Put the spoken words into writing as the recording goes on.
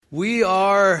We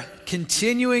are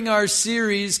continuing our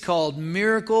series called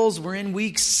Miracles. We're in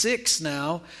week 6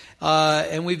 now,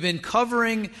 and we've been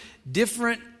covering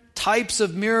different types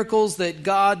of miracles that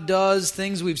God does,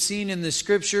 things we've seen in the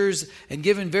scriptures, and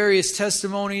given various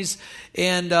testimonies.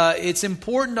 And it's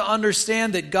important to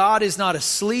understand that God is not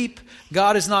asleep.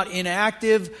 God is not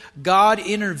inactive. God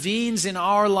intervenes in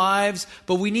our lives,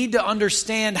 but we need to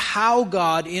understand how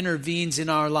God intervenes in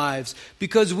our lives,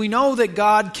 because we know that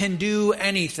God can do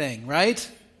anything,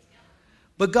 right?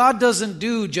 But God doesn't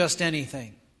do just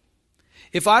anything.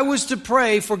 If I was to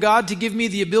pray for God to give me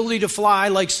the ability to fly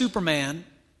like Superman,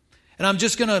 and I'm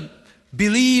just going to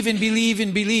believe and believe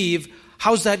and believe,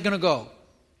 how's that going to go?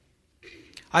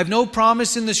 I have no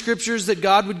promise in the scriptures that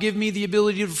God would give me the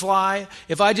ability to fly.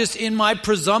 If I just, in my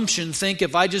presumption, think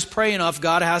if I just pray enough,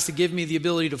 God has to give me the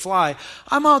ability to fly,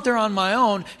 I'm out there on my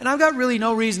own, and I've got really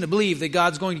no reason to believe that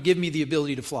God's going to give me the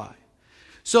ability to fly.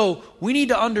 So we need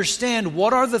to understand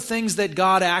what are the things that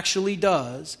God actually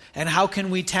does, and how can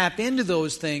we tap into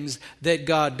those things that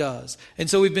God does. And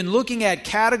so we've been looking at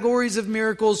categories of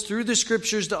miracles through the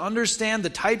scriptures to understand the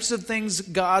types of things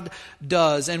God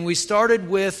does. And we started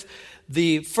with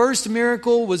the first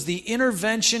miracle was the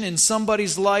intervention in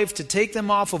somebody's life to take them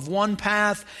off of one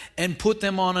path and put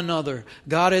them on another.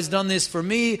 God has done this for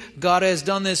me. God has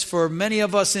done this for many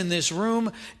of us in this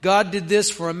room. God did this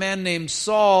for a man named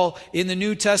Saul in the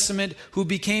New Testament who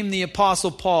became the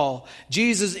Apostle Paul.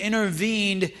 Jesus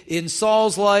intervened in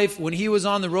Saul's life when he was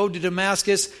on the road to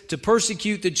Damascus to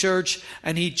persecute the church,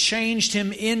 and he changed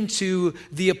him into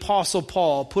the Apostle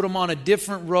Paul, put him on a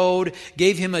different road,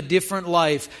 gave him a different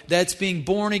life. That's being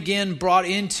born again, brought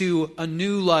into a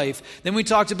new life. Then we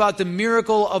talked about the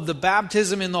miracle of the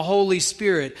baptism in the Holy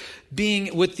Spirit,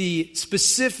 being with the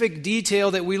specific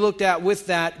detail that we looked at with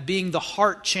that being the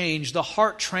heart change, the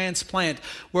heart transplant,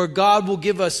 where God will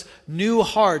give us new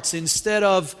hearts instead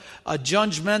of a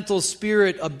judgmental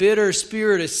spirit, a bitter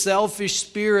spirit, a selfish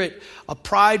spirit, a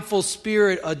prideful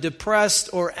spirit, a depressed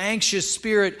or anxious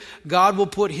spirit. God will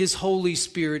put His Holy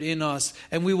Spirit in us,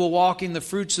 and we will walk in the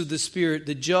fruits of the Spirit,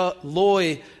 the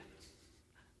joy,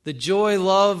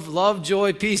 love,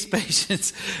 joy, peace,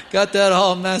 patience. Got that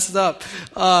all messed up.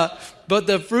 But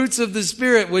the fruits of the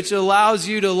Spirit, which allows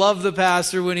you to love the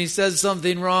pastor when he says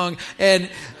something wrong, and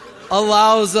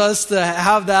allows us to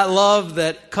have that love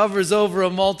that covers over a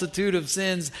multitude of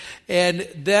sins. And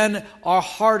then our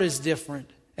heart is different,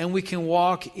 and we can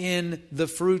walk in the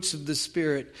fruits of the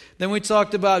Spirit. Then we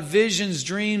talked about visions,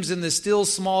 dreams, and the still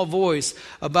small voice,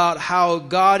 about how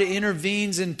God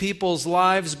intervenes in people's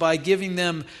lives by giving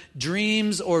them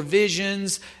dreams or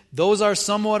visions. Those are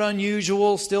somewhat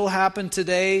unusual, still happen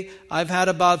today. I've had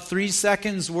about 3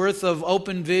 seconds worth of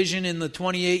open vision in the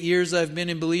 28 years I've been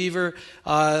a believer.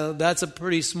 That's a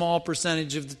pretty small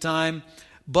percentage of the time.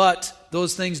 But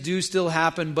those things do still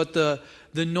happen. But the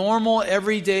normal,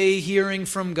 everyday hearing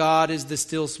from God is the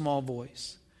still small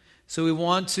voice. So we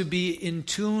want to be in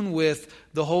tune with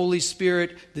the Holy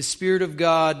Spirit, the Spirit of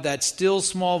God, that still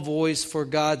small voice for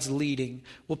God's leading.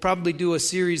 We'll probably do a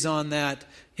series on that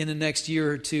in the next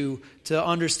year or two to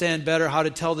understand better how to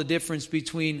tell the difference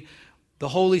between the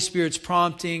Holy Spirit's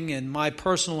prompting and my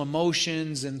personal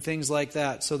emotions and things like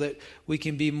that, so that we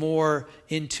can be more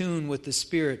in tune with the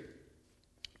Spirit.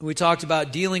 We talked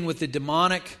about dealing with the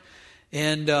demonic,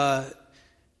 and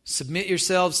submit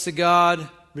yourselves to God,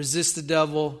 resist the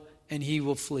devil, and he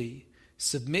will flee.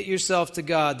 Submit yourself to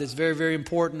God. That's very, very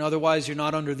important. Otherwise, you're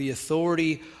not under the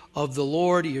authority of the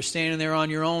Lord. You're standing there on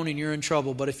your own and you're in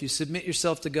trouble. But if you submit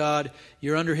yourself to God,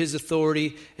 you're under His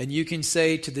authority, and you can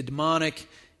say to the demonic,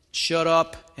 shut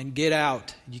up and get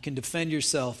out. You can defend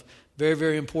yourself. Very,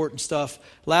 very important stuff.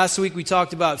 Last week we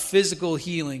talked about physical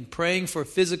healing, praying for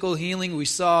physical healing. We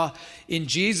saw in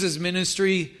Jesus'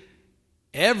 ministry,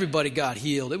 everybody got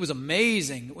healed. It was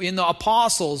amazing. In the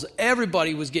apostles,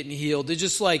 everybody was getting healed. They're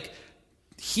just like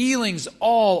healings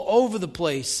all over the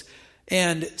place.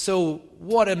 And so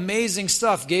what amazing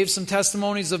stuff. Gave some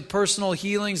testimonies of personal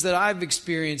healings that I've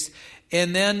experienced.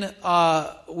 And then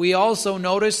we also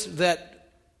noticed that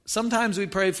sometimes we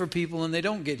pray for people and they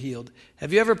don't get healed.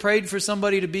 Have you ever prayed for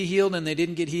somebody to be healed and they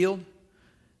didn't get healed?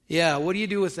 Yeah, what do you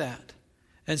do with that?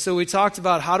 And so we talked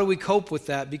about how do we cope with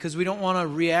that, because we don't want to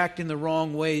react in the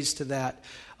wrong ways to that.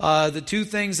 The 2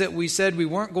 things that we said we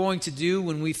weren't going to do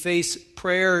when we face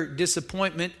prayer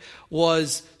disappointment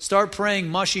was start praying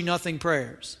mushy nothing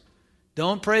prayers.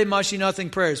 Don't pray mushy nothing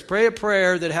prayers. Pray a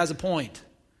prayer that has a point.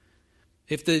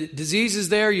 If the disease is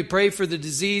there, you pray for the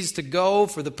disease to go,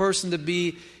 for the person to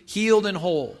be healed and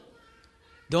whole.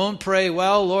 Don't pray,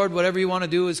 well, Lord, whatever you want to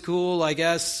do is cool, I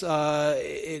guess. But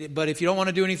if you don't want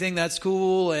to do anything, that's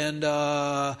cool. And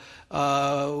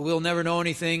we'll never know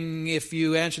anything if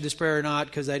you answer this prayer or not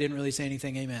because I didn't really say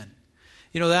anything. Amen.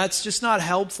 That's just not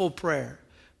helpful prayer.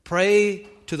 Pray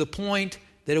to the point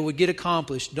that it would get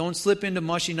accomplished. Don't slip into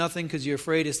mushy nothing because you're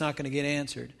afraid it's not going to get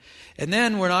answered. And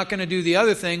then we're not going to do the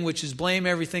other thing, which is blame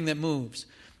everything that moves.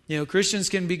 Christians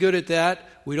can be good at that.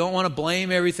 We don't want to blame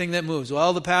everything that moves.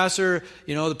 Well, the pastor,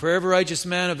 the prayer of a righteous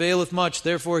man availeth much,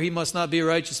 therefore he must not be a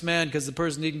righteous man because the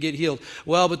person didn't get healed.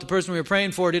 Well, but the person we were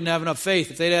praying for didn't have enough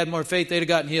faith. If they'd had more faith, they'd have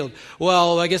gotten healed.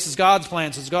 Well, I guess it's God's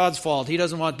plan, so it's God's fault. He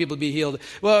doesn't want people to be healed.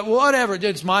 Well, whatever,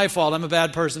 it's my fault. I'm a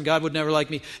bad person. God would never like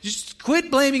me. Just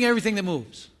quit blaming everything that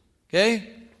moves. Okay?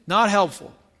 Not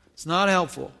helpful. It's not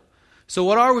helpful. So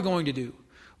what are we going to do?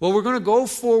 Well, we're going to go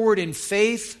forward in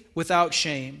faith without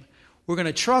shame. We're going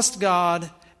to trust God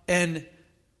and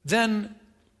then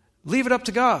leave it up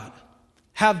to God.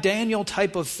 Have Daniel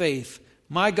type of faith.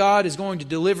 My God is going to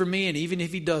deliver me, and even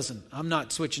if he doesn't, I'm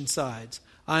not switching sides.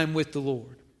 I am with the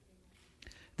Lord.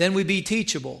 Then we be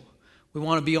teachable. We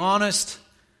want to be honest,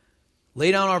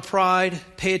 lay down our pride,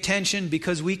 pay attention,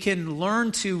 because we can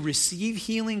learn to receive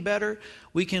healing better.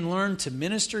 We can learn to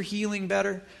minister healing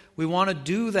better. We want to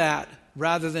do that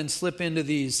rather than slip into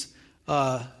these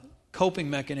coping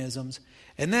mechanisms.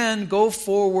 And then go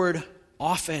forward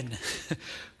often.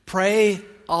 Pray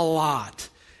a lot.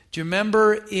 Do you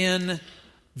remember in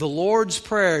the Lord's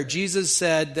Prayer, Jesus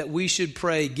said that we should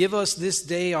pray, give us this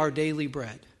day our daily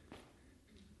bread.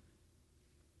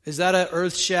 Is that an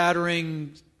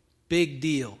earth-shattering big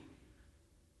deal?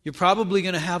 You're probably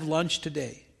going to have lunch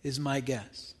today, is my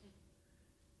guess.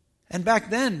 And back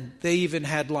then, they even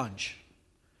had lunch.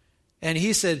 And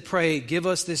he said, pray, give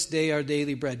us this day our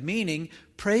daily bread. Meaning,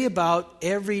 pray about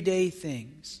everyday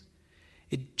things.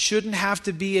 It shouldn't have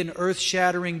to be an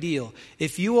earth-shattering deal.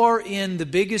 If you are in the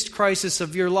biggest crisis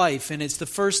of your life and it's the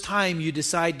first time you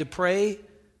decide to pray,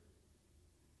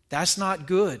 that's not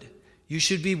good. You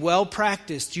should be well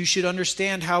practiced. You should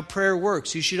understand how prayer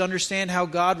works. You should understand how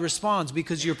God responds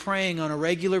because you're praying on a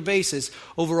regular basis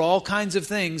over all kinds of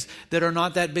things that are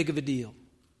not that big of a deal.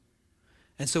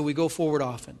 And so we go forward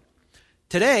often.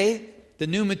 Today, the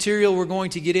new material we're going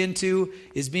to get into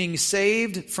is being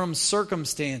saved from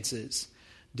circumstances,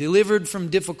 delivered from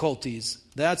difficulties.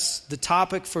 That's the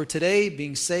topic for today,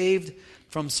 being saved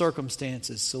from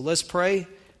circumstances. So let's pray.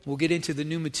 We'll get into the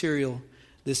new material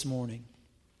this morning.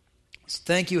 So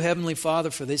thank you, Heavenly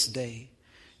Father, for this day.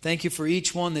 Thank you for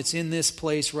each one that's in this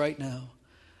place right now.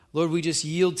 Lord, we just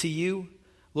yield to you.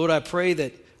 Lord, I pray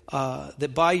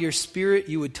that by your Spirit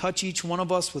you would touch each one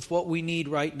of us with what we need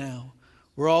right now.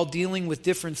 We're all dealing with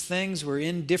different things. We're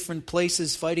in different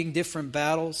places fighting different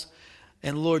battles.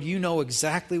 And Lord, you know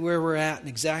exactly where we're at and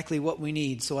exactly what we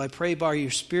need. So I pray by your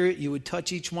Spirit you would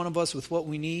touch each one of us with what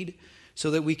we need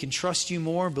so that we can trust you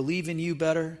more, believe in you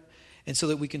better, and so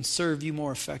that we can serve you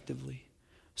more effectively.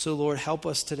 So Lord, help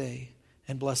us today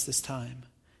and bless this time.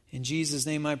 In Jesus'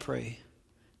 name I pray.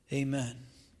 Amen.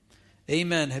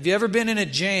 Amen. Have you ever been in a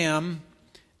jam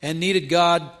and needed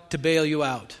God to bail you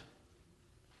out?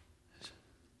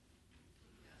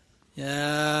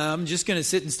 Yeah, I'm just going to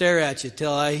sit and stare at you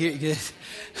till I hear you.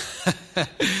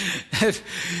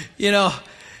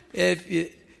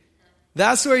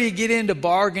 That's where you get into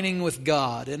bargaining with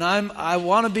God. And I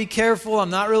want to be careful. I'm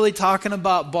not really talking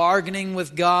about bargaining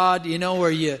with God, where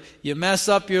you mess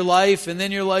up your life and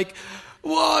then you're like,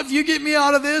 well, if you get me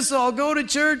out of this, I'll go to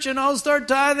church and I'll start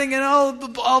tithing and I'll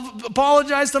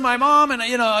apologize to my mom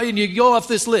and you go off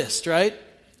this list, right?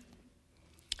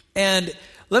 And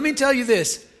let me tell you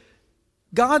this.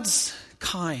 God's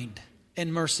kind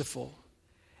and merciful.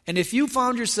 And if you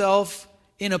found yourself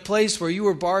in a place where you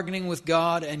were bargaining with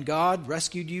God and God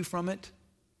rescued you from it,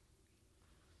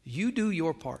 you do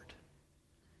your part.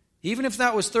 Even if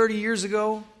that was 30 years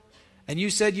ago and you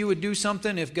said you would do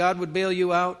something if God would bail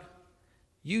you out,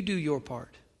 you do your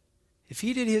part. If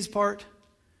he did his part,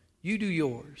 you do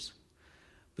yours.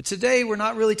 But today we're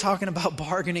not really talking about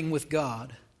bargaining with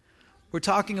God. We're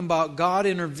talking about God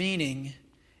intervening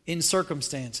in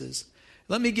circumstances.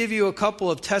 Let me give you a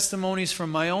couple of testimonies from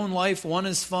my own life. One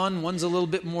is fun, one's a little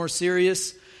bit more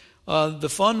serious. The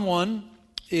fun one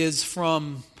is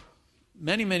from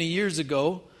many, many years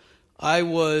ago. I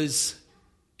was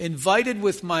invited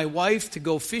with my wife to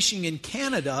go fishing in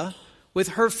Canada with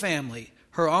her family.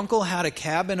 Her uncle had a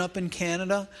cabin up in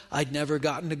Canada. I'd never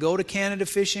gotten to go to Canada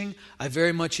fishing. I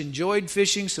very much enjoyed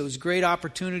fishing, so it was a great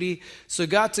opportunity. So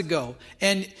got to go.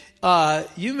 And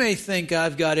you may think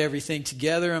I've got everything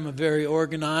together. I'm a very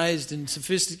organized and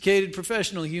sophisticated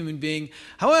professional human being.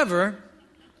 However,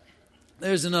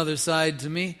 There's another side to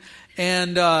me.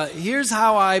 And here's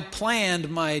how I planned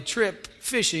my trip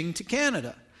fishing to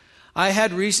Canada. I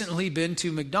had recently been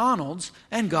to McDonald's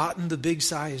and gotten the big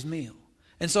size meal.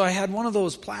 And so I had one of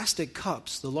those plastic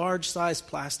cups, the large size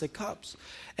plastic cups.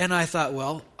 And I thought,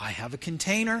 well, I have a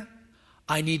container.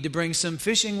 I need to bring some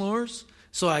fishing lures.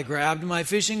 So I grabbed my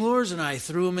fishing lures and I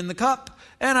threw them in the cup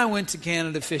and I went to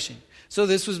Canada fishing. So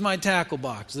this was my tackle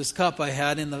box, this cup I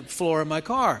had in the floor of my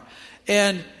car.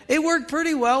 And it worked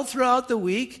pretty well throughout the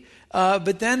week.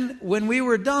 But then when we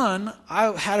were done,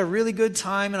 I had a really good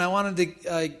time and I wanted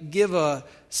to give a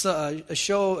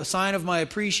sign of my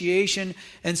appreciation.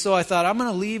 And so I thought, I'm going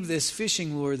to leave this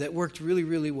fishing lure that worked really,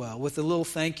 really well with a little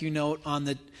thank you note on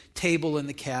the table in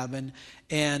the cabin.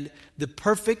 And the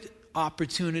perfect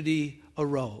opportunity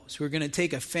arose. We're going to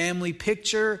take a family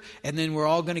picture and then we're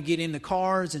all going to get in the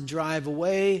cars and drive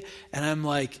away. And I'm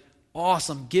like,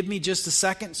 awesome, give me just a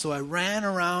second. So I ran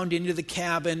around into the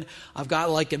cabin. I've got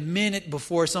like a minute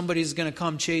before somebody's going to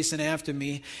come chasing after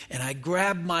me. And I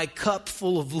grab my cup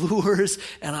full of lures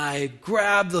and I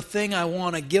grab the thing I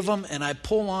want to give them and I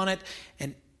pull on it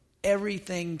and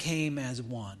everything came as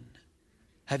one.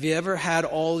 Have you ever had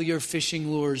all your fishing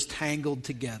lures tangled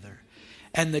together?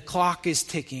 And the clock is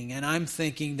ticking, and I'm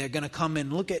thinking they're going to come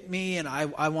and look at me, and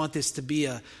I want this to be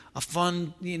a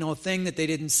fun, thing that they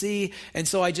didn't see. And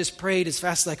so I just prayed as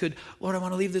fast as I could, Lord, I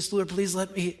want to leave this lure. Please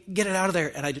let me get it out of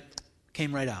there. And I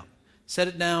came right out. Set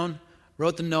it down,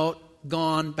 wrote the note,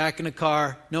 gone, back in the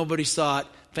car. Nobody saw it.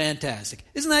 Fantastic.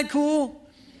 Isn't that cool?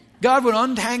 God would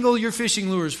untangle your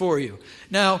fishing lures for you.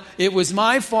 Now, it was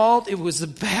my fault. It was a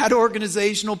bad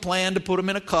organizational plan to put them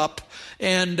in a cup.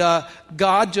 And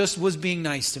God just was being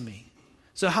nice to me.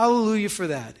 So hallelujah for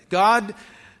that. God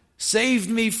saved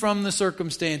me from the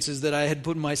circumstances that I had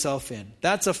put myself in.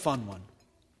 That's a fun one.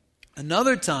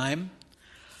 Another time,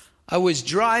 I was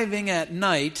driving at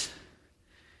night.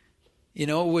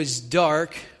 It was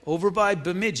dark over by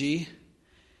Bemidji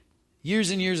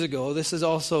years and years ago. This is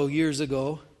also years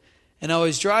ago. And I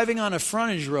was driving on a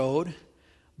frontage road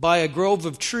by a grove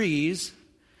of trees,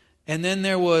 and then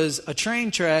there was a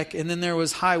train track, and then there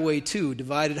was Highway 2,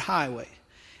 divided highway.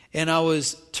 And I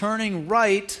was turning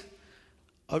right,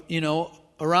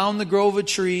 around the grove of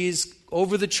trees,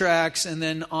 over the tracks, and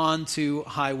then on to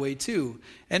Highway 2.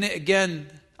 And again,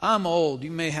 I'm old.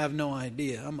 You may have no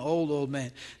idea. I'm an old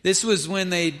man. This was when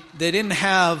they didn't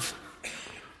have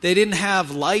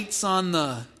lights on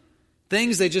the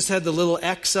things. They just had the little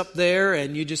X up there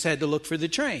and you just had to look for the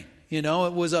train. It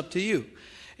was up to you.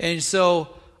 And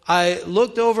so I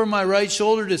looked over my right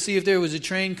shoulder to see if there was a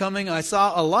train coming. I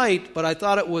saw a light, but I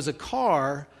thought it was a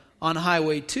car on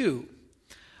Highway 2.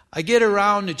 I get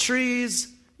around the trees,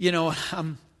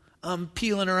 I'm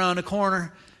peeling around a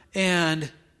corner and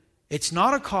it's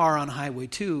not a car on Highway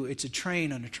 2, it's a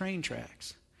train on the train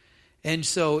tracks. And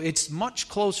so it's much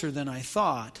closer than I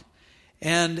thought.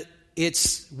 And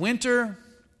it's winter,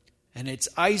 and it's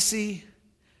icy,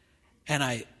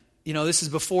 and this is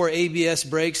before ABS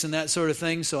brakes and that sort of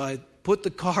thing, so I put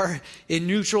the car in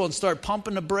neutral and start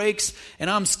pumping the brakes, and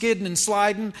I'm skidding and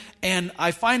sliding, and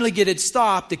I finally get it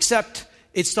stopped, except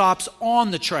it stops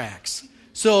on the tracks.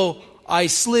 So I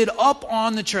slid up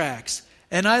on the tracks,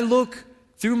 and I look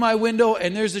through my window,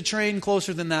 and there's a train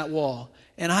closer than that wall,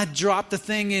 and I dropped the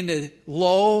thing into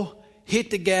low, hit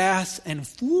the gas, and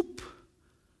whoop,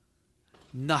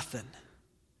 nothing.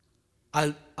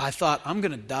 I thought, I'm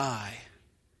going to die.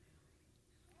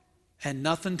 And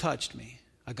nothing touched me.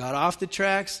 I got off the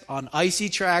tracks on icy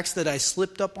tracks that I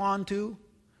slipped up onto.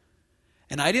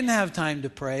 And I didn't have time to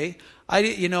pray.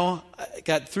 I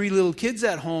got 3 little kids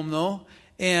at home though.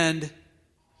 And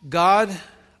God,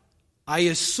 I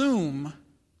assume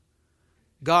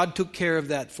God took care of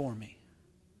that for me.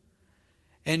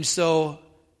 And so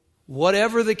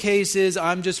whatever the case is,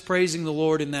 I'm just praising the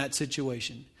Lord in that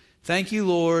situation. Thank you,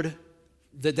 Lord,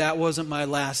 that wasn't my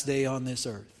last day on this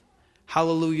earth.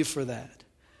 Hallelujah for that.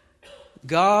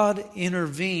 God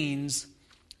intervenes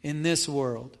in this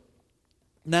world.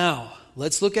 Now,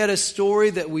 let's look at a story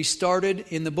that we started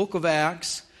in the book of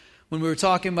Acts when we were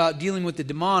talking about dealing with the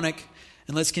demonic.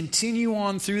 And let's continue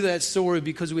on through that story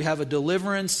because we have a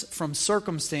deliverance from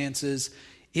circumstances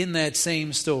in that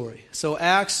same story. So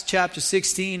Acts chapter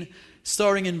 16,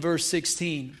 starting in verse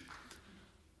 16.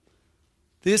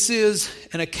 This is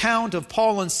an account of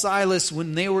Paul and Silas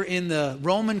when they were in the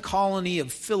Roman colony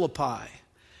of Philippi.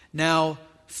 Now,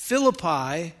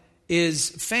 Philippi is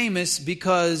famous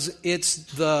because it's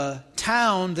the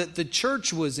town that the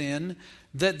church was in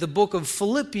that the book of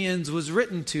Philippians was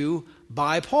written to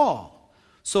by Paul.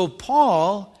 So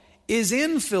Paul is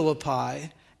in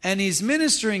Philippi, and he's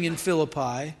ministering in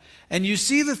Philippi, and you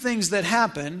see the things that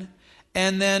happen,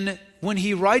 and then when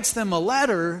he writes them a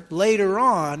letter later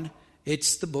on,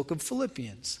 it's the book of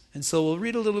Philippians. And so we'll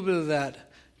read a little bit of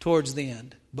that towards the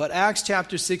end. But Acts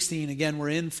chapter 16, again, we're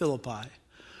in Philippi.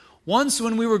 Once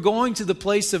when we were going to the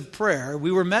place of prayer,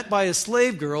 we were met by a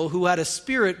slave girl who had a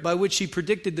spirit by which she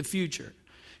predicted the future.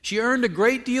 She earned a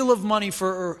great deal of money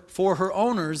for her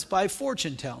owners by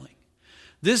fortune telling.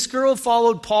 This girl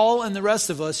followed Paul and the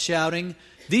rest of us, shouting,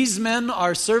 "These men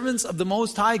are servants of the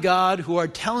Most High God who are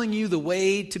telling you the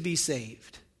way to be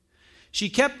saved." She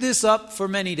kept this up for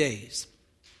many days.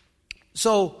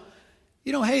 So,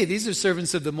 hey, these are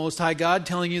servants of the Most High God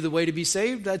telling you the way to be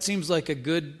saved. That seems like a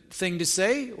good thing to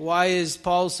say. Why is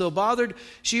Paul so bothered?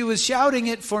 She was shouting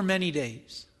it for many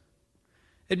days.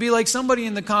 It'd be like somebody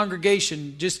in the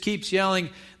congregation just keeps yelling,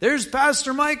 "There's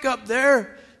Pastor Mike up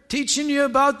there teaching you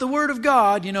about the Word of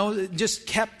God." Just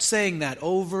kept saying that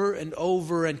over and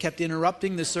over and kept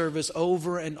interrupting the service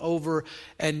over and over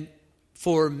and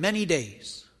for many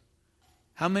days.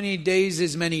 How many days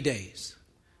is many days?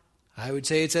 I would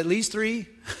say it's at least 3.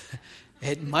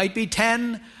 It might be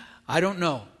 10. I don't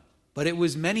know. But it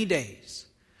was many days.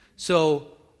 So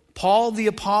Paul the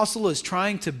apostle is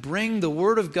trying to bring the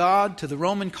Word of God to the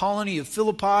Roman colony of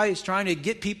Philippi. He's trying to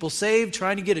get people saved,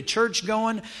 trying to get a church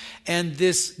going. And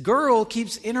this girl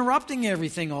keeps interrupting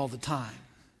everything all the time.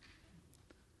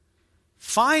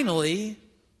 Finally,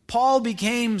 Paul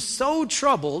became so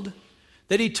troubled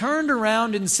that he turned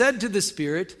around and said to the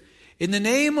Spirit, "In the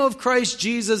name of Christ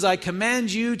Jesus, I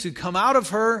command you to come out of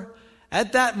her."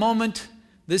 At that moment,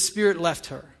 the Spirit left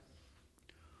her.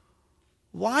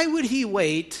 Why would he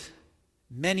wait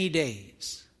many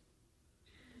days?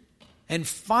 And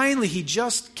finally, he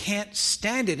just can't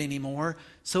stand it anymore,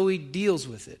 so he deals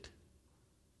with it.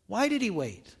 Why did he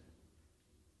wait?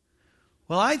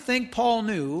 Well, I think Paul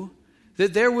knew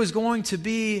that there was going to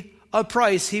be a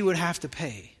price he would have to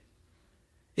pay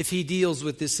if he deals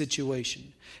with this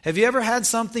situation. Have you ever had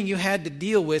something you had to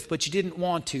deal with but you didn't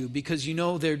want to because you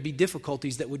know there'd be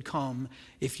difficulties that would come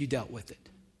if you dealt with it?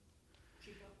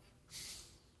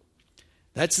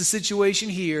 That's the situation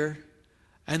here,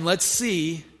 and let's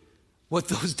see what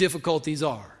those difficulties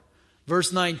are.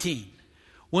 Verse 19.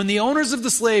 When the owners of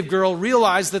the slave girl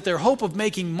realized that their hope of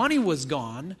making money was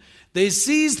gone, they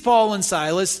seized Paul and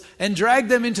Silas and dragged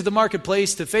them into the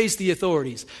marketplace to face the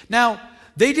authorities. Now,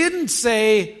 they didn't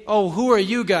say, "Oh, who are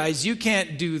you guys? You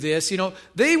can't do this."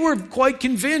 They were quite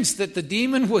convinced that the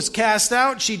demon was cast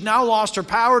out. She'd now lost her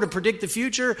power to predict the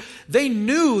future. They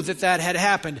knew that that had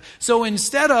happened. So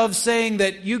instead of saying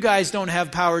that you guys don't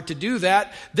have power to do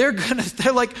that, they're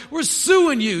like, "We're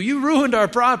suing you. You ruined our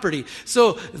property."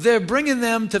 So they're bringing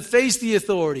them to face the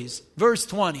authorities. Verse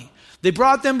 20. They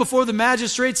brought them before the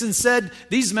magistrates and said,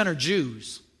 "These men are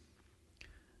Jews.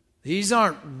 These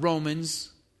aren't Romans.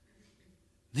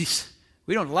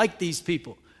 We don't like these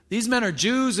people. These men are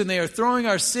Jews, and they are throwing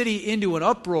our city into an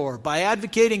uproar by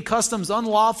advocating customs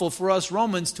unlawful for us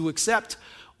Romans to accept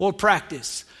or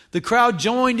practice." The crowd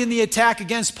joined in the attack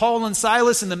against Paul and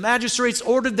Silas, and the magistrates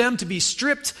ordered them to be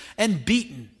stripped and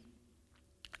beaten.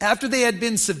 After they had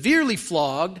been severely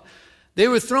flogged, they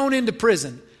were thrown into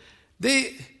prison.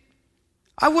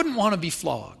 I wouldn't want to be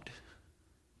flogged.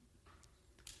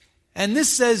 And this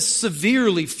says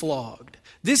severely flogged.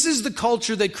 This is the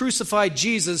culture that crucified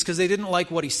Jesus because they didn't like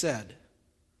what he said.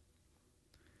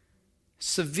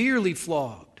 Severely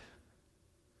flogged.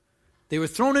 They were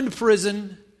thrown into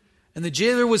prison, and the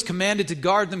jailer was commanded to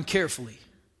guard them carefully.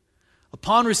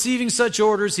 Upon receiving such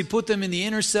orders, he put them in the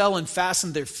inner cell and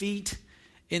fastened their feet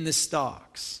in the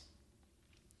stocks.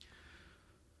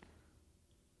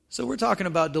 So we're talking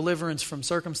about deliverance from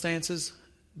circumstances,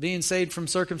 being saved from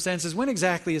circumstances. When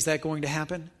exactly is that going to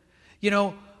happen?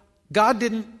 God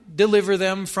didn't deliver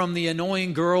them from the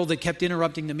annoying girl that kept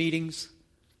interrupting the meetings.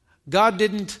 God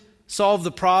didn't solve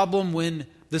the problem when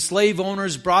the slave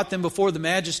owners brought them before the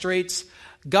magistrates.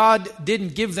 God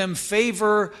didn't give them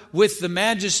favor with the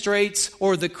magistrates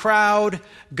or the crowd.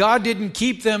 God didn't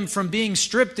keep them from being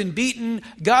stripped and beaten.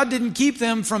 God didn't keep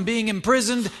them from being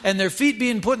imprisoned and their feet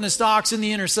being put in the stocks in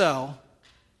the inner cell.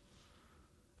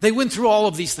 They went through all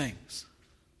of these things.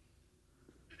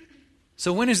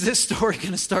 So when is this story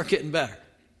going to start getting better?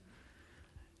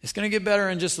 It's going to get better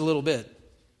in just a little bit.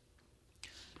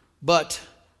 But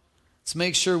let's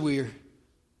make sure we're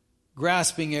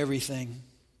grasping everything.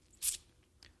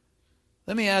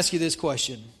 Let me ask you this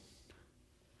question.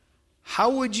 How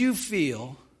would you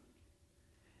feel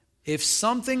if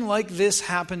something like this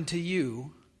happened to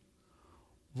you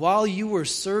while you were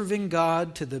serving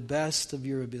God to the best of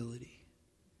your ability?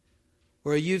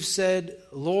 where you've said,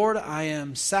 Lord, I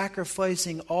am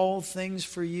sacrificing all things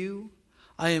for you.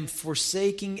 I am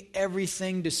forsaking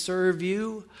everything to serve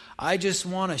you. I just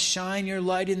want to shine your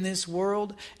light in this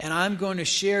world, and I'm going to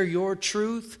share your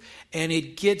truth, and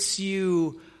it gets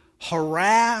you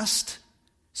harassed,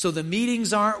 so the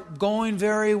meetings aren't going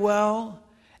very well,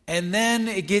 and then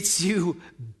it gets you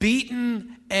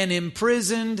beaten and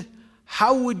imprisoned.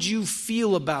 How would you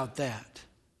feel about that?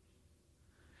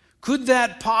 Could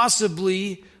that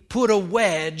possibly put a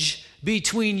wedge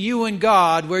between you and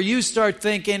God where you start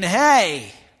thinking,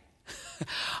 hey,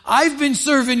 I've been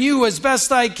serving you as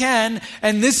best I can,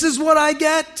 and this is what I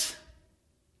get?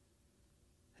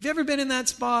 Have you ever been in that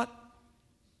spot?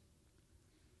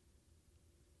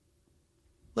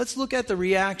 Let's look at the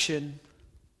reaction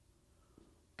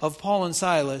of Paul and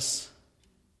Silas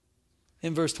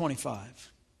in verse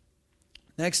 25.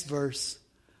 Next verse.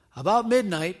 About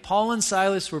midnight, Paul and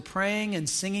Silas were praying and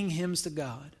singing hymns to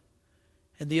God,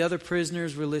 and the other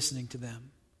prisoners were listening to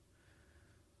them.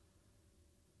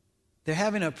 They're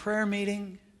having a prayer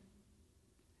meeting,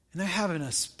 and they're having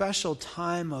a special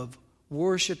time of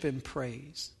worship and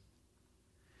praise.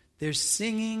 They're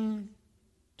singing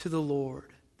to the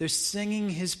Lord. They're singing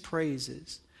His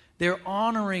praises. They're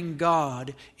honoring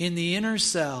God in the inner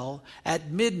cell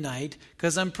at midnight,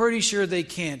 because I'm pretty sure they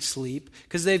can't sleep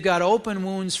because they've got open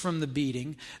wounds from the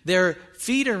beating. Their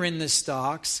feet are in the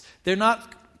stocks. They're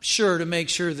not sure to make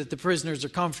sure that the prisoners are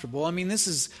comfortable. I mean,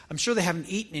 I'm sure they haven't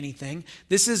eaten anything.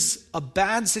 This is a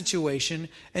bad situation.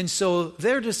 And so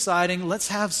they're deciding, let's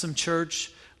have some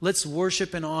church. Let's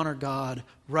worship and honor God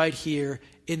right here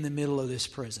in the middle of this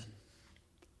prison.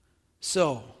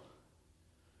 So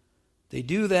they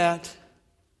do that.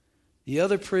 The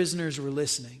other prisoners were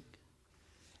listening.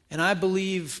 And I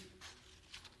believe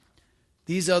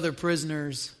these other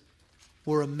prisoners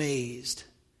were amazed,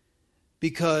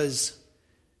 because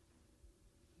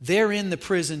they're in the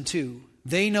prison too.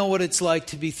 They know what it's like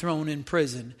to be thrown in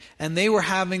prison. And they were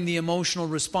having the emotional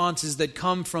responses that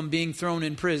come from being thrown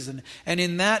in prison. And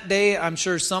in that day, I'm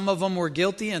sure some of them were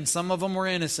guilty and some of them were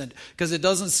innocent, because it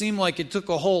doesn't seem like it took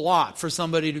a whole lot for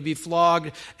somebody to be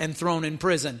flogged and thrown in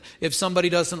prison. If somebody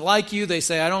doesn't like you, they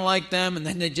say, I don't like them, and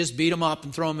then they just beat them up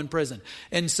and throw them in prison.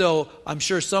 And so I'm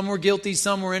sure some were guilty,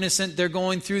 some were innocent. They're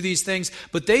going through these things.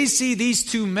 But they see these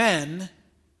two men,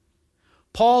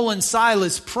 Paul and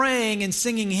Silas, praying and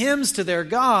singing hymns to their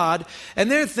God,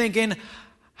 and they're thinking,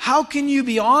 how can you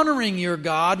be honoring your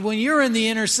God when you're in the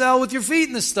inner cell with your feet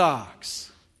in the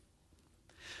stocks?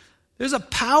 There's a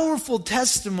powerful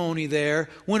testimony there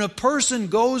when a person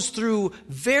goes through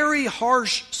very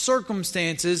harsh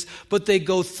circumstances, but they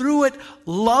go through it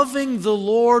loving the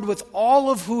Lord with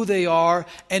all of who they are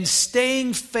and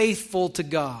staying faithful to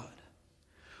God.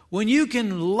 When you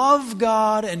can love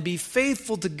God and be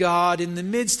faithful to God in the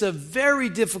midst of very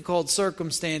difficult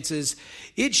circumstances,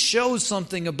 it shows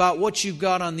something about what you've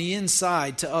got on the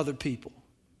inside to other people.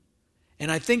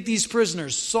 And I think these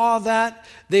prisoners saw that,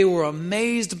 they were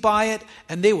amazed by it,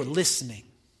 and they were listening.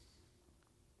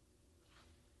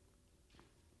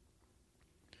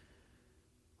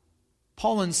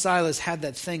 Paul and Silas had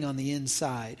that thing on the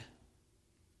inside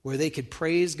where they could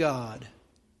praise God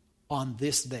on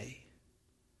this day.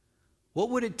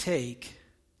 What would it take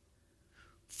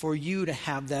for you to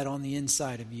have that on the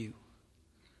inside of you?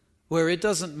 Where it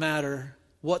doesn't matter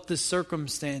what the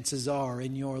circumstances are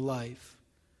in your life.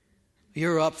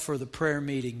 You're up for the prayer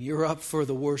meeting. You're up for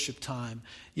the worship time.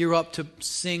 You're up to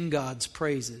sing God's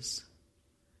praises.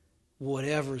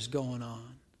 Whatever's going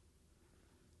on.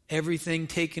 Everything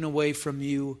taken away from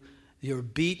you. You're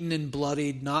beaten and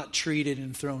bloodied, not treated,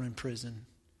 and thrown in prison.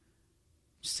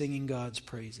 Singing God's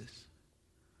praises.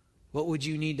 What would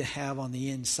you need to have on the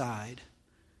inside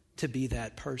to be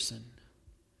that person?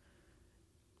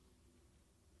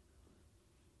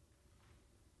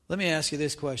 Let me ask you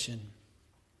this question.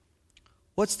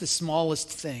 What's the smallest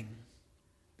thing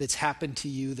that's happened to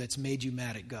you that's made you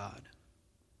mad at God?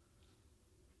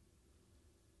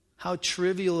 How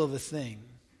trivial of a thing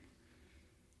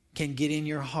can get in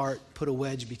your heart, put a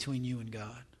wedge between you and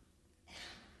God?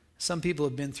 Some people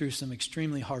have been through some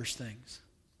extremely harsh things.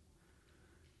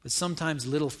 But sometimes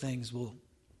little things will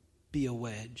be a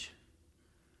wedge.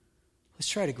 Let's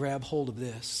try to grab hold of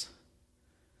this.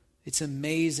 It's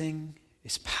amazing,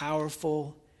 it's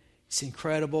powerful, it's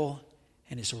incredible,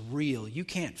 and it's real. You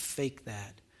can't fake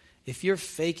that. If you're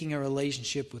faking a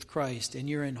relationship with Christ and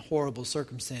you're in horrible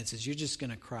circumstances, you're just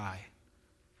going to cry.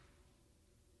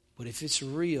 But if it's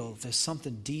real, there's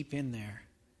something deep in there.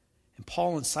 And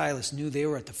Paul and Silas knew they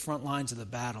were at the front lines of the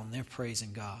battle, and they're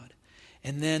praising God.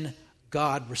 And then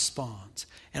God responds.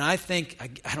 And I think,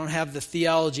 I don't have the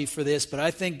theology for this, but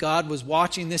I think God was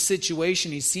watching this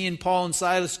situation. He's seeing Paul and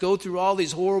Silas go through all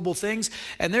these horrible things,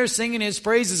 and they're singing his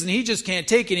praises, and he just can't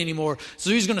take it anymore. So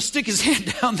he's going to stick his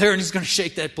hand down there, and he's going to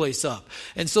shake that place up.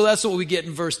 And so that's what we get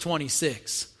in verse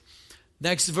 26.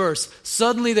 Next verse.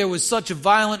 Suddenly there was such a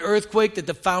violent earthquake that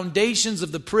the foundations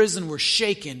of the prison were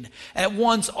shaken. At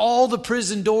once all the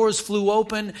prison doors flew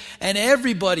open, and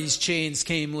everybody's chains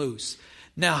came loose.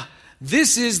 Now,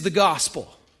 this is the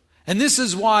gospel. And this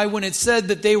is why when it said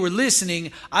that they were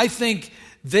listening, I think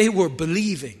they were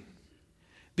believing.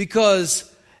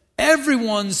 Because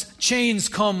everyone's chains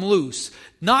come loose.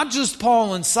 Not just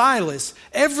Paul and Silas.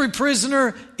 Every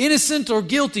prisoner, innocent or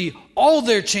guilty, all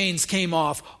their chains came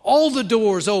off. All the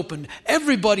doors opened.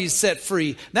 Everybody's set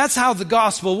free. That's how the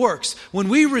gospel works. When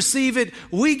we receive it,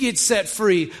 we get set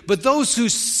free. But those who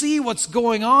see what's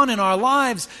going on in our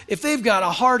lives, if they've got a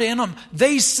heart in them,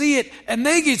 they see it and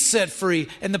they get set free.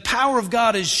 And the power of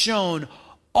God is shown.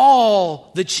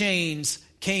 All the chains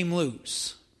came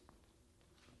loose.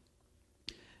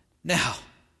 Now,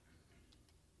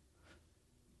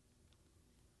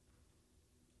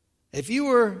 if you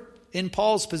were in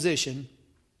Paul's position,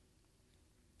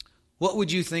 what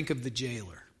would you think of the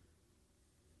jailer?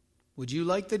 Would you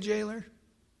like the jailer?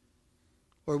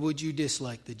 Or would you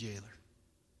dislike the jailer?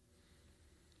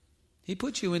 He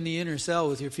put you in the inner cell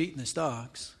with your feet in the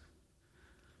stocks.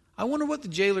 I wonder what the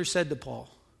jailer said to Paul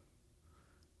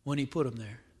when he put him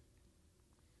there.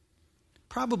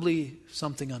 Probably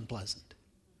something unpleasant.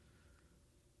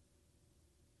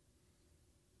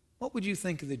 What would you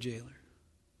think of the jailer?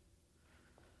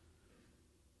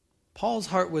 Paul's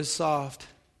heart was soft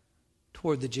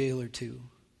toward the jailer too.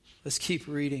 Let's keep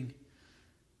reading.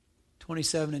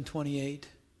 27 and 28.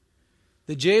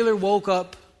 The jailer woke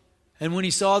up, and when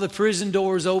he saw the prison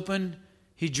doors open,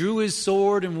 he drew his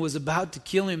sword and was about to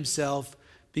kill himself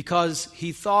because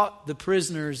he thought the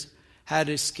prisoners had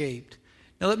escaped.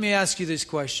 Now let me ask you this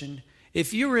question.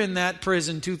 If you were in that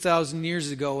prison 2,000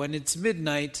 years ago and it's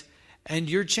midnight and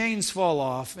your chains fall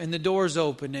off and the doors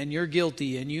open and you're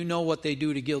guilty and you know what they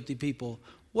do to guilty people,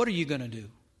 what are you going to do?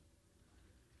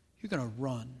 You're going to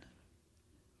run.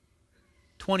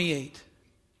 28.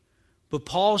 But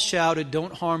Paul shouted,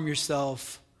 "Don't harm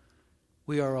yourself.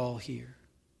 We are all here."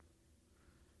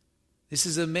 This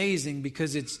is amazing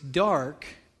because it's dark.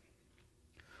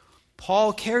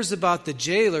 Paul cares about the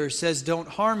jailer, says don't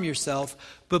harm yourself.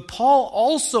 But Paul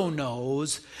also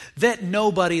knows that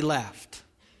nobody left.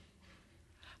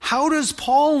 How does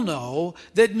Paul know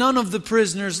that none of the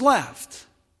prisoners left?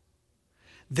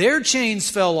 Their chains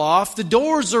fell off. The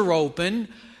doors are open.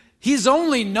 He's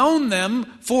only known them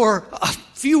for a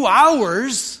few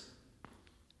hours.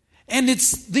 And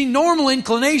it's the normal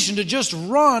inclination to just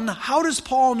run. How does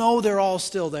Paul know they're all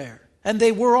still there? And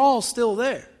they were all still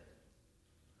there.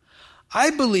 I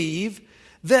believe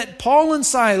that Paul and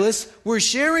Silas were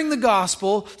sharing the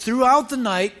gospel throughout the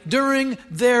night during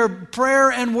their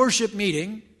prayer and worship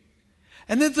meeting.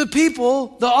 And that the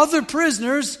people, the other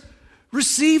prisoners,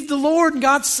 received the Lord and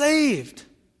got saved.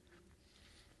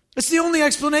 It's the only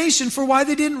explanation for why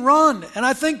they didn't run. And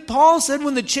I think Paul said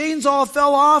when the chains all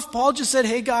fell off, Paul just said,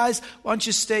 "Hey guys, why don't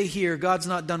you stay here? God's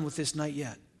not done with this night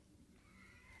yet."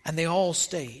 And they all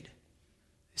stayed.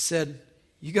 He said,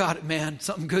 "You got it, man.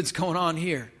 Something good's going on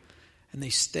here." And they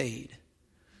stayed.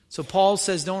 So Paul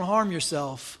says, don't harm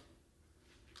yourself.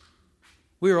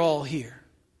 We're all here.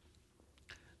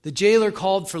 The jailer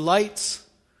called for lights,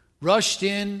 rushed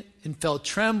in, and fell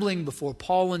trembling before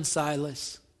Paul and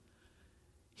Silas.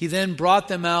 He then brought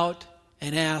them out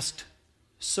and asked,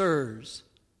 "Sirs,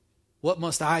 what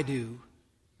must I do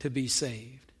to be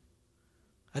saved?"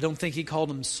 I don't think he called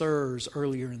them sirs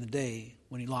earlier in the day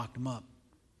when he locked them up.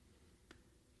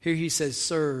 Here he says,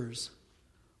 "Sirs,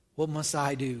 what must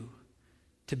I do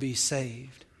to be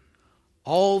saved?"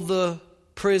 All the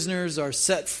prisoners are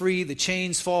set free. The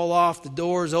chains fall off. The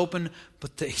doors open,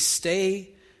 but they stay.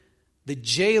 The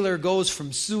jailer goes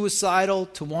from suicidal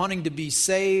to wanting to be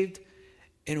saved.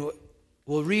 And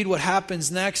we'll read what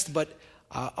happens next, but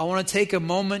I want to take a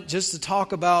moment just to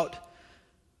talk about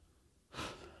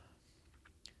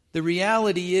the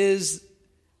reality is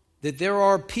that there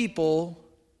are people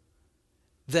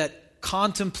that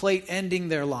contemplate ending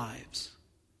their lives.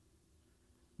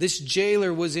 This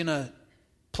jailer was in a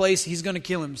place he's going to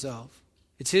kill himself.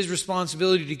 It's his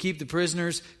responsibility to keep the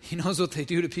prisoners. He knows what they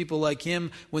do to people like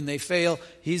him when they fail.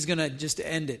 He's going to just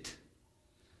end it.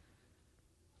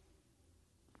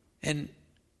 And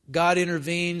God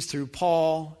intervenes through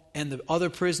Paul and the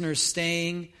other prisoners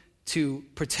staying to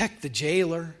protect the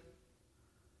jailer.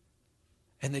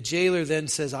 And the jailer then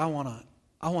says, I want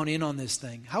I want in on this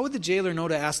thing. How would the jailer know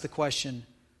to ask the question,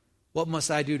 what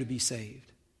must I do to be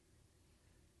saved?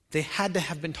 They had to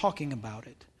have been talking about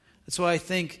it. That's why I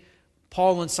think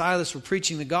Paul and Silas were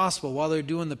preaching the gospel while they were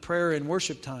doing the prayer and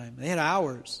worship time. They had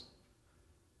hours.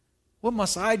 What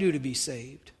must I do to be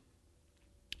saved?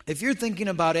 If you're thinking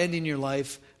about ending your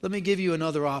life, let me give you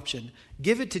another option.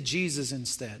 Give it to Jesus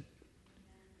instead.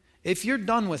 If you're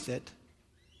done with it,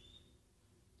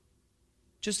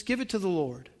 just give it to the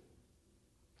Lord.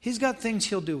 He's got things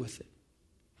He'll do with it.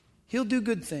 He'll do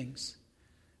good things.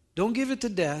 Don't give it to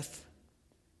death.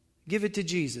 Give it to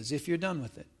Jesus if you're done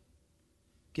with it.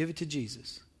 Give it to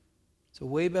Jesus. It's a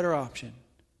way better option.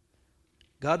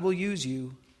 God will use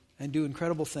you and do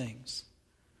incredible things.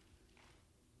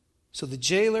 So the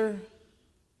jailer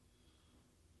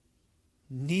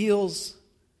kneels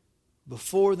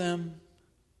before them.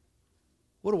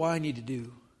 What do I need to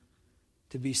do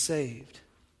to be saved?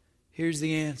 Here's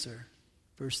the answer.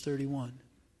 Verse 31.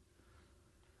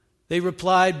 They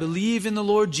replied, believe in the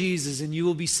Lord Jesus and you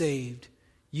will be saved,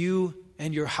 you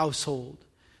and your household.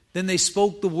 Then they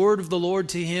spoke the word of the Lord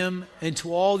to him and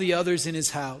to all the others in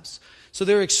his house. So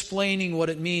they're explaining what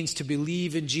it means to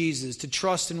believe in Jesus, to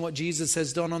trust in what Jesus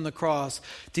has done on the cross,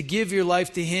 to give your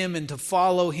life to Him and to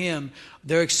follow Him.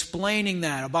 They're explaining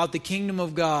that about the kingdom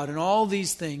of God and all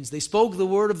these things. They spoke the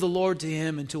word of the Lord to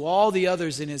him and to all the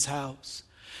others in his house.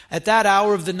 At that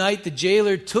hour of the night, the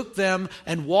jailer took them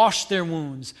and washed their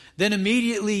wounds. Then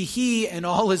immediately he and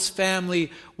all his family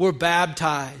were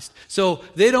baptized. So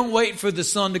they don't wait for the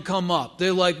sun to come up.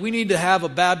 They're like, we need to have a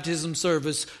baptism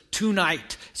service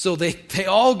tonight. So they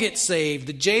all get saved.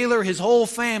 The jailer, his whole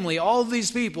family, all of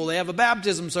these people, they have a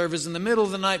baptism service in the middle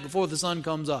of the night before the sun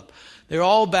comes up. They're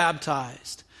all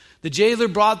baptized. The jailer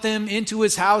brought them into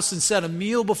his house and set a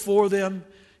meal before them.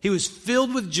 He was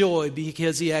filled with joy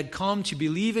because he had come to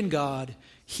believe in God,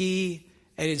 he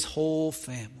and his whole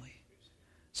family.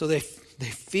 So they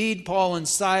feed Paul and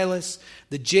Silas.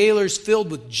 The jailer's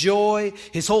filled with joy.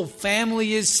 His whole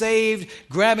family is saved,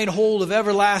 grabbing hold of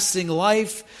everlasting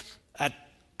life. An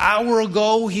hour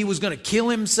ago, he was going to kill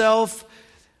himself.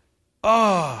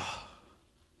 Oh,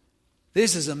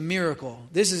 this is a miracle.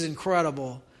 This is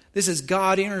incredible. This is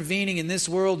God intervening in this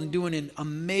world and doing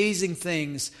amazing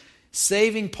things,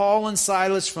 saving Paul and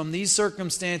Silas from these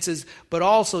circumstances, but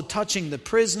also touching the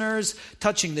prisoners,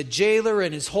 touching the jailer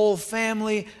and his whole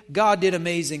family. God did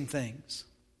amazing things.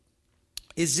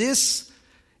 Is this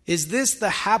the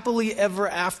happily ever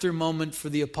after moment for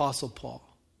the Apostle Paul?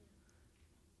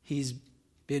 He's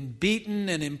been beaten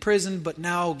and imprisoned, but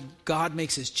now God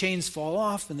makes his chains fall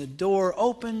off and the door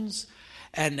opens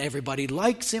and everybody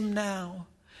likes him now.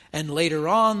 And later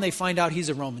on, they find out he's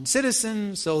a Roman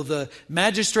citizen, so the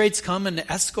magistrates come and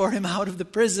escort him out of the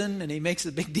prison, and he makes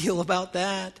a big deal about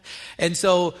that. And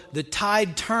so the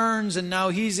tide turns, and now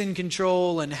he's in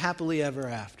control and happily ever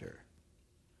after.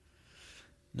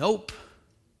 Nope.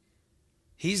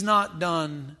 He's not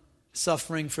done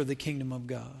suffering for the kingdom of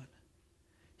God.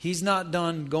 He's not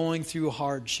done going through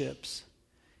hardships.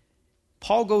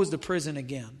 Paul goes to prison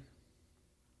again.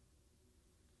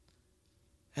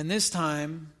 And this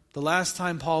time, the last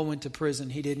time Paul went to prison,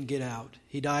 he didn't get out.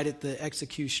 He died at the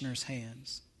executioner's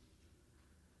hands.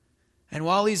 And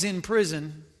while he's in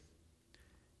prison,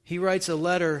 he writes a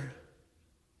letter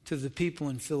to the people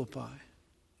in Philippi.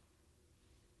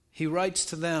 He writes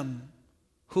to them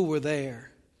who were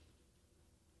there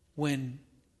when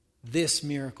this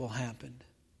miracle happened.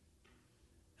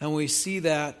 And we see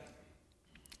that.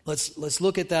 Let's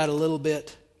look at that a little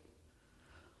bit.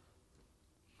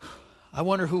 I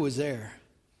wonder who was there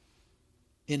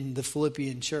in the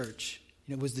Philippian church.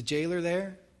 Was the jailer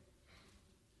there?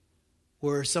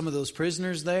 Were some of those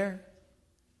prisoners there?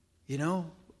 Who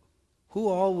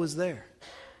all was there?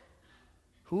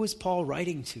 Who is Paul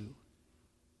writing to?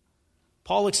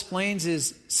 Paul explains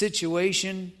his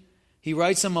situation. He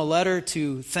writes them a letter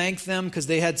to thank them because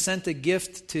they had sent a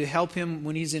gift to help him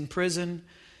when he's in prison,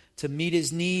 to meet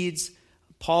his needs.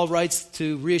 Paul writes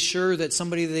to reassure that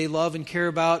somebody they love and care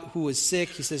about who is sick.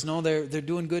 He says, no, they're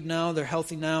doing good now. They're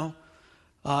healthy now.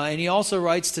 And he also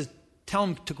writes to tell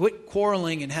them to quit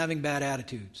quarreling and having bad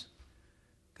attitudes.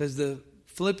 Because the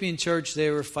Philippian church,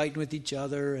 they were fighting with each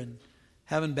other and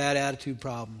having bad attitude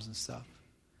problems and stuff.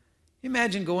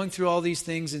 Imagine going through all these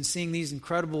things and seeing these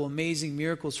incredible, amazing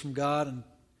miracles from God and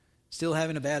still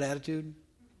having a bad attitude.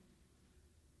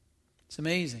 It's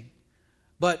amazing.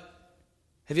 But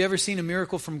have you ever seen a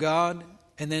miracle from God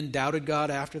and then doubted God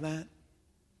after that?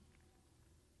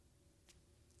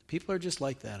 People are just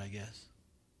like that, I guess.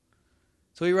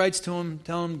 So he writes to him,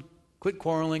 tell him, quit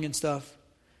quarreling and stuff.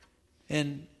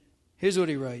 And here's what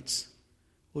he writes.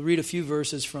 We'll read a few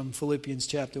verses from Philippians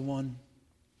chapter 1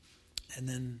 and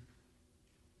then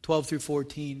 12 through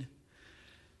 14.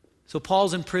 So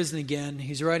Paul's in prison again.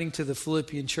 He's writing to the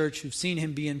Philippian church who've seen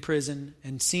him be in prison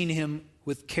and seen him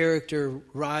with character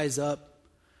rise up.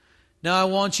 Now I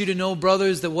want you to know,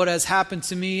 brothers, that what has happened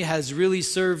to me has really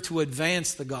served to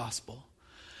advance the gospel.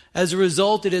 As a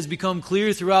result, it has become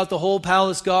clear throughout the whole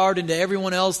palace guard and to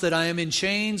everyone else that I am in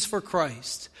chains for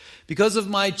Christ. Because of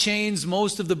my chains,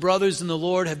 most of the brothers in the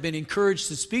Lord have been encouraged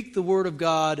to speak the word of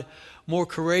God more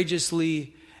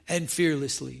courageously and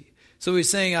fearlessly. So he's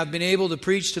saying, I've been able to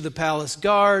preach to the palace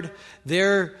guard.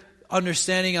 They're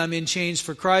understanding I'm in chains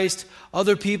for Christ.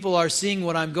 Other people are seeing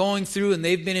what I'm going through, and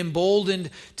they've been emboldened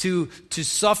to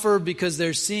suffer because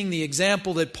they're seeing the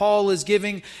example that Paul is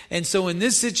giving. And so in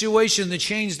this situation, the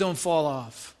chains don't fall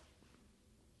off.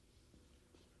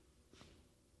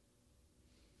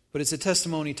 But it's a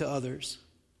testimony to others.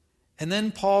 And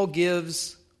then Paul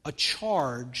gives a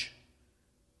charge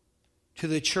to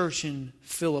the church in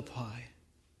Philippi.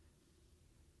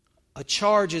 A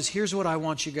charge is, here's what I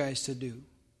want you guys to do.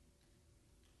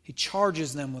 He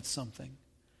charges them with something.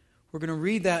 We're going to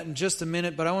read that in just a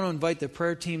minute, but I want to invite the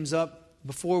prayer teams up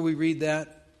before we read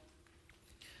that.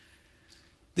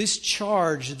 This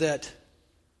charge that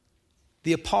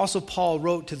the Apostle Paul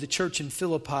wrote to the church in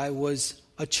Philippi was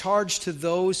a charge to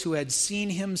those who had seen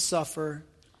him suffer,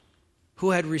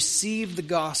 who had received the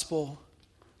gospel,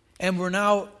 and were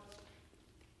now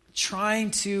trying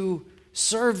to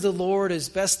serve the Lord as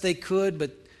best they could,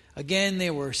 but again, they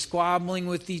were squabbling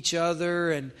with each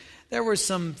other, and there were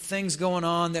some things going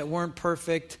on that weren't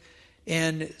perfect.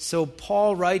 And so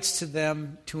Paul writes to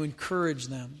them to encourage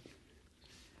them.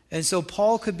 And so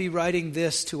Paul could be writing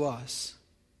this to us.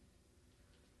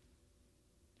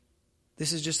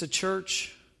 This is just a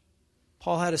church.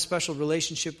 Paul had a special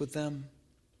relationship with them.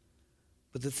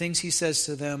 But the things he says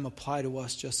to them apply to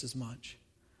us just as much.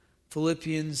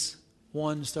 Philippians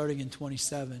 1, starting in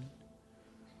 27.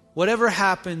 Whatever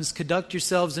happens, conduct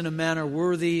yourselves in a manner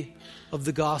worthy of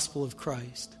the gospel of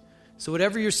Christ. So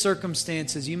whatever your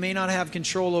circumstances, you may not have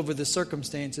control over the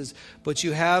circumstances, but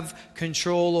you have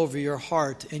control over your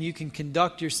heart, and you can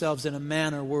conduct yourselves in a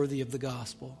manner worthy of the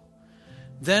gospel.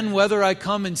 Then whether I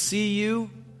come and see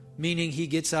you, meaning he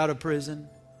gets out of prison,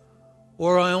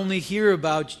 or I only hear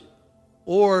about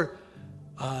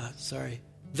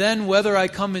then whether I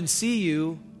come and see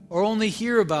you, or only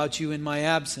hear about you in my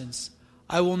absence,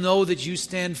 I will know that you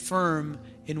stand firm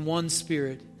in one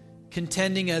spirit,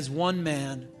 contending as one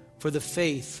man for the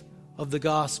faith of the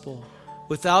gospel,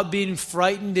 without being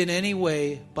frightened in any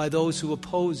way by those who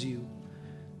oppose you.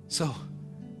 So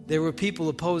there were people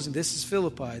opposing. This is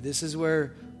Philippi. This is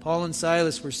where Paul and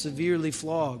Silas were severely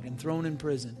flogged and thrown in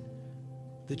prison.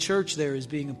 The church there is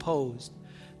being opposed.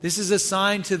 This is a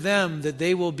sign to them that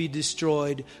they will be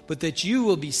destroyed, but that you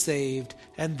will be saved,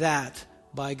 and that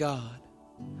by God.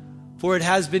 For it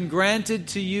has been granted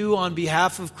to you on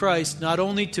behalf of Christ not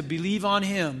only to believe on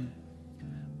him,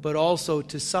 but also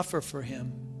to suffer for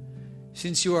him,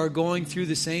 since you are going through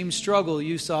the same struggle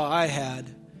you saw I had,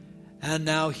 and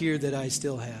now hear that I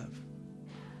still have.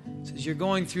 It says you're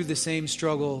going through the same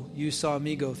struggle you saw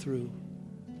me go through.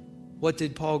 What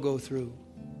did Paul go through?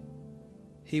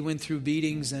 He went through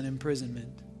beatings and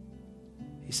imprisonment.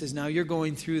 He says, now you're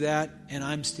going through that, and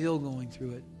I'm still going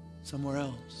through it somewhere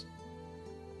else.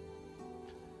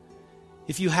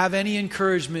 If you have any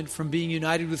encouragement from being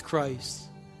united with Christ,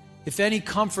 if any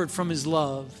comfort from his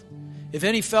love, if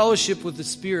any fellowship with the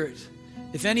Spirit,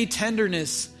 if any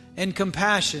tenderness and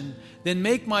compassion, then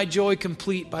make my joy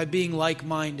complete by being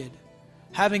like-minded,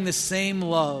 having the same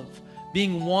love,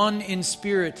 being one in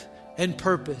spirit and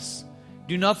purpose.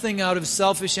 Do nothing out of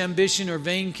selfish ambition or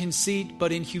vain conceit,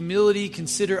 but in humility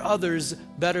consider others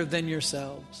better than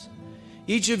yourselves.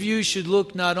 Each of you should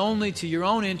look not only to your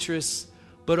own interests,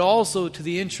 but also to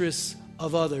the interests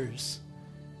of others.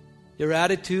 Your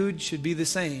attitude should be the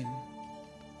same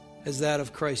as that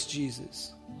of Christ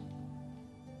Jesus.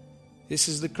 This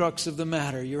is the crux of the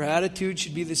matter. Your attitude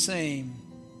should be the same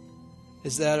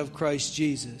as that of Christ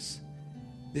Jesus.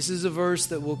 This is a verse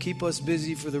that will keep us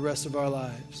busy for the rest of our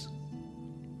lives.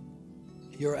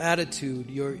 Your attitude,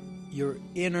 your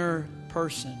inner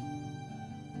person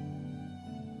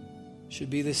should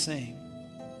be the same.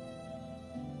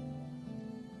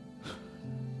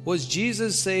 Was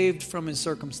Jesus saved from his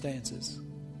circumstances?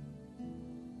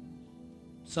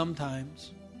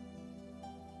 Sometimes.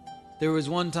 There was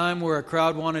one time where a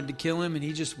crowd wanted to kill him, and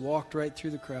he just walked right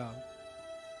through the crowd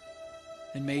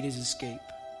and made his escape.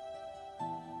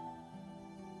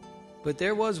 But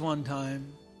there was one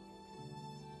time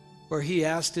where he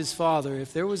asked his Father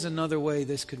if there was another way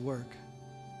this could work.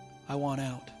 I want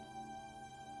out.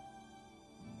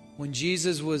 When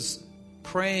Jesus was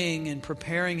praying and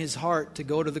preparing his heart to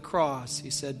go to the cross, he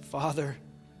said, Father,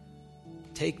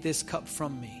 take this cup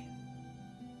from me,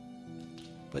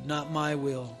 but not my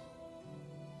will,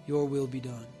 your will be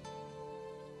done.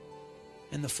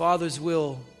 And the Father's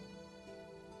will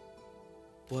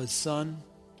was, Son,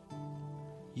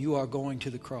 you are going to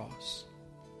the cross.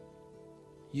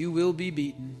 You will be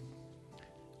beaten,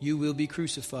 you will be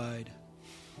crucified,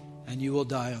 and you will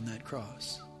die on that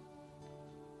cross.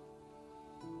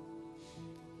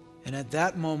 And at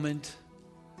that moment,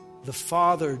 the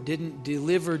Father didn't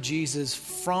deliver Jesus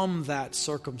from that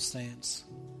circumstance,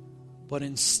 but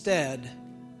instead,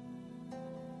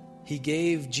 he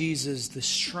gave Jesus the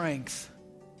strength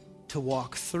to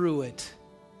walk through it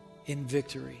in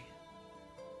victory.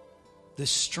 The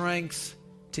strength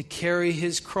to carry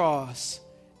his cross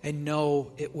and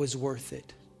know it was worth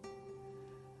it.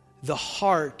 The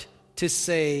heart to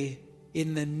say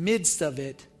in the midst of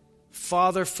it,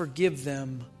 Father, forgive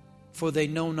them, for they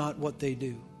know not what they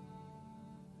do.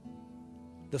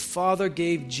 The Father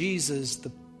gave Jesus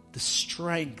the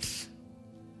strength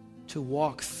to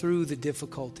walk through the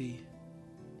difficulty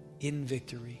in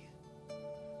victory.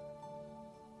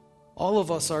 All of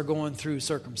us are going through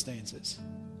circumstances.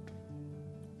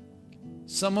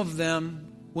 Some of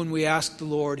them, when we ask the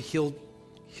Lord, He'll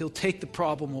take the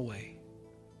problem away.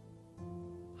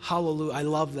 Hallelujah. I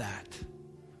love that.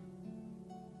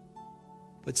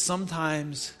 But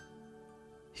sometimes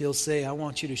He'll say, I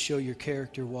want you to show your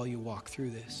character while you walk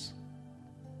through this.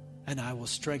 And I will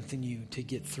strengthen you to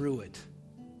get through it.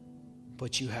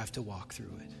 But you have to walk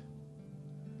through it.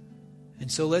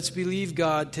 And so let's believe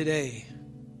God today.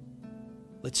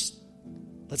 Let's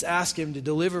ask Him to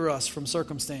deliver us from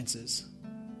circumstances.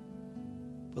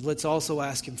 But let's also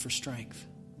ask Him for strength.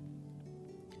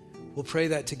 We'll pray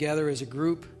that together as a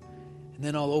group. And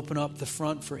then I'll open up the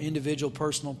front for individual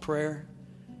personal prayer.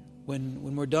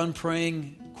 When we're done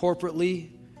praying corporately,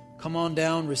 come on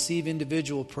down, receive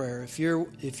individual prayer. If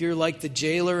you're like the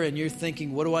jailer and you're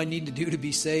thinking, what do I need to do to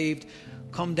be saved?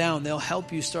 Come down. They'll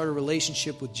help you start a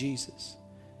relationship with Jesus.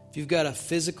 If you've got a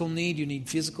physical need, you need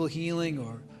physical healing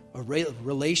or a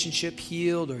relationship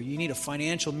healed, or you need a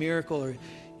financial miracle, or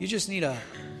you just need a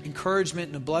encouragement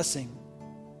and a blessing,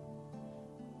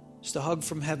 just a hug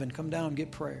from heaven, come down and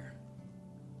get prayer.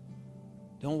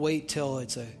 Don't wait till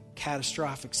it's a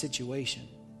catastrophic situation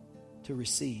to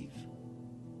receive.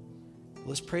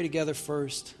 Let's pray together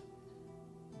first.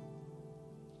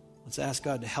 Let's ask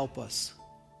God to help us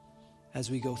as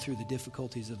we go through the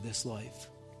difficulties of this life.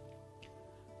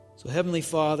 So Heavenly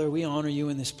Father, we honor you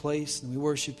in this place and we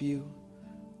worship you.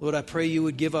 Lord, I pray you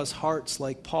would give us hearts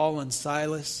like Paul and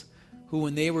Silas, who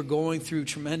when they were going through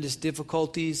tremendous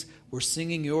difficulties were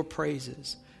singing your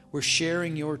praises, were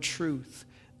sharing your truth.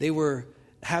 They were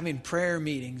having prayer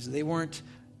meetings. They weren't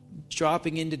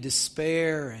dropping into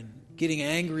despair and getting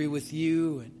angry with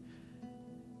you. And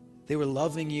they were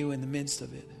loving you in the midst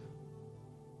of it.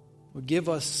 Lord, give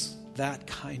us that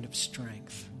kind of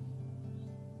strength.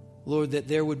 Lord, that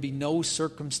there would be no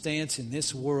circumstance in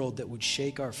this world that would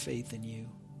shake our faith in you.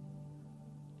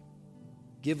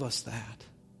 Give us that.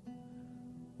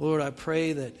 Lord, I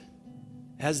pray that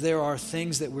as there are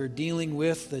things that we're dealing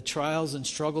with, the trials and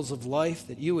struggles of life,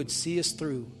 that you would see us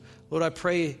through. Lord, I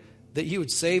pray that you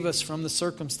would save us from the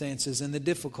circumstances and the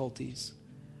difficulties.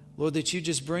 Lord, that you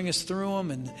just bring us through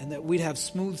them and that we'd have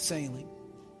smooth sailing.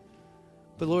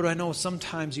 But Lord, I know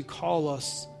sometimes you call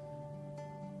us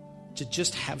to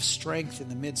just have strength in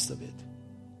the midst of it.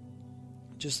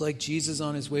 Just like Jesus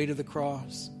on his way to the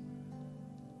cross,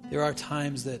 there are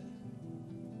times that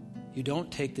you don't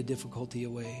take the difficulty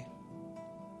away,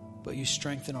 but you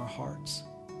strengthen our hearts.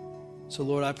 So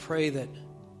Lord, I pray that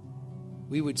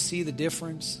we would see the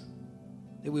difference,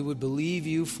 that we would believe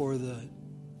you for the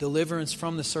deliverance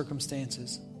from the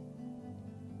circumstances.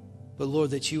 But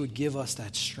Lord, that you would give us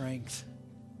that strength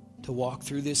to walk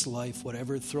through this life,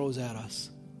 whatever it throws at us,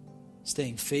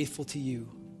 staying faithful to you,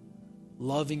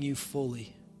 loving you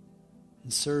fully,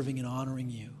 and serving and honoring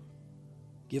you.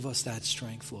 Give us that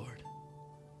strength, Lord.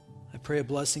 I pray a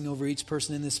blessing over each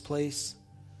person in this place.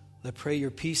 I pray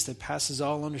your peace that passes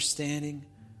all understanding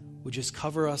would just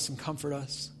cover us and comfort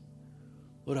us.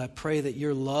 Lord, I pray that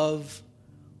your love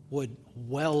would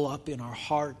well up in our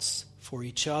hearts for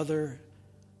each other,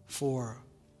 for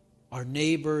our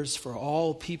neighbors, for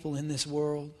all people in this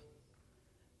world.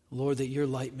 Lord, that your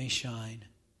light may shine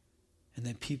and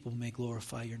that people may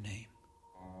glorify your name.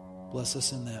 Bless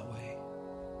us in that way.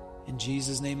 In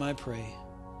Jesus' name I pray.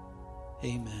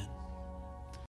 Amen.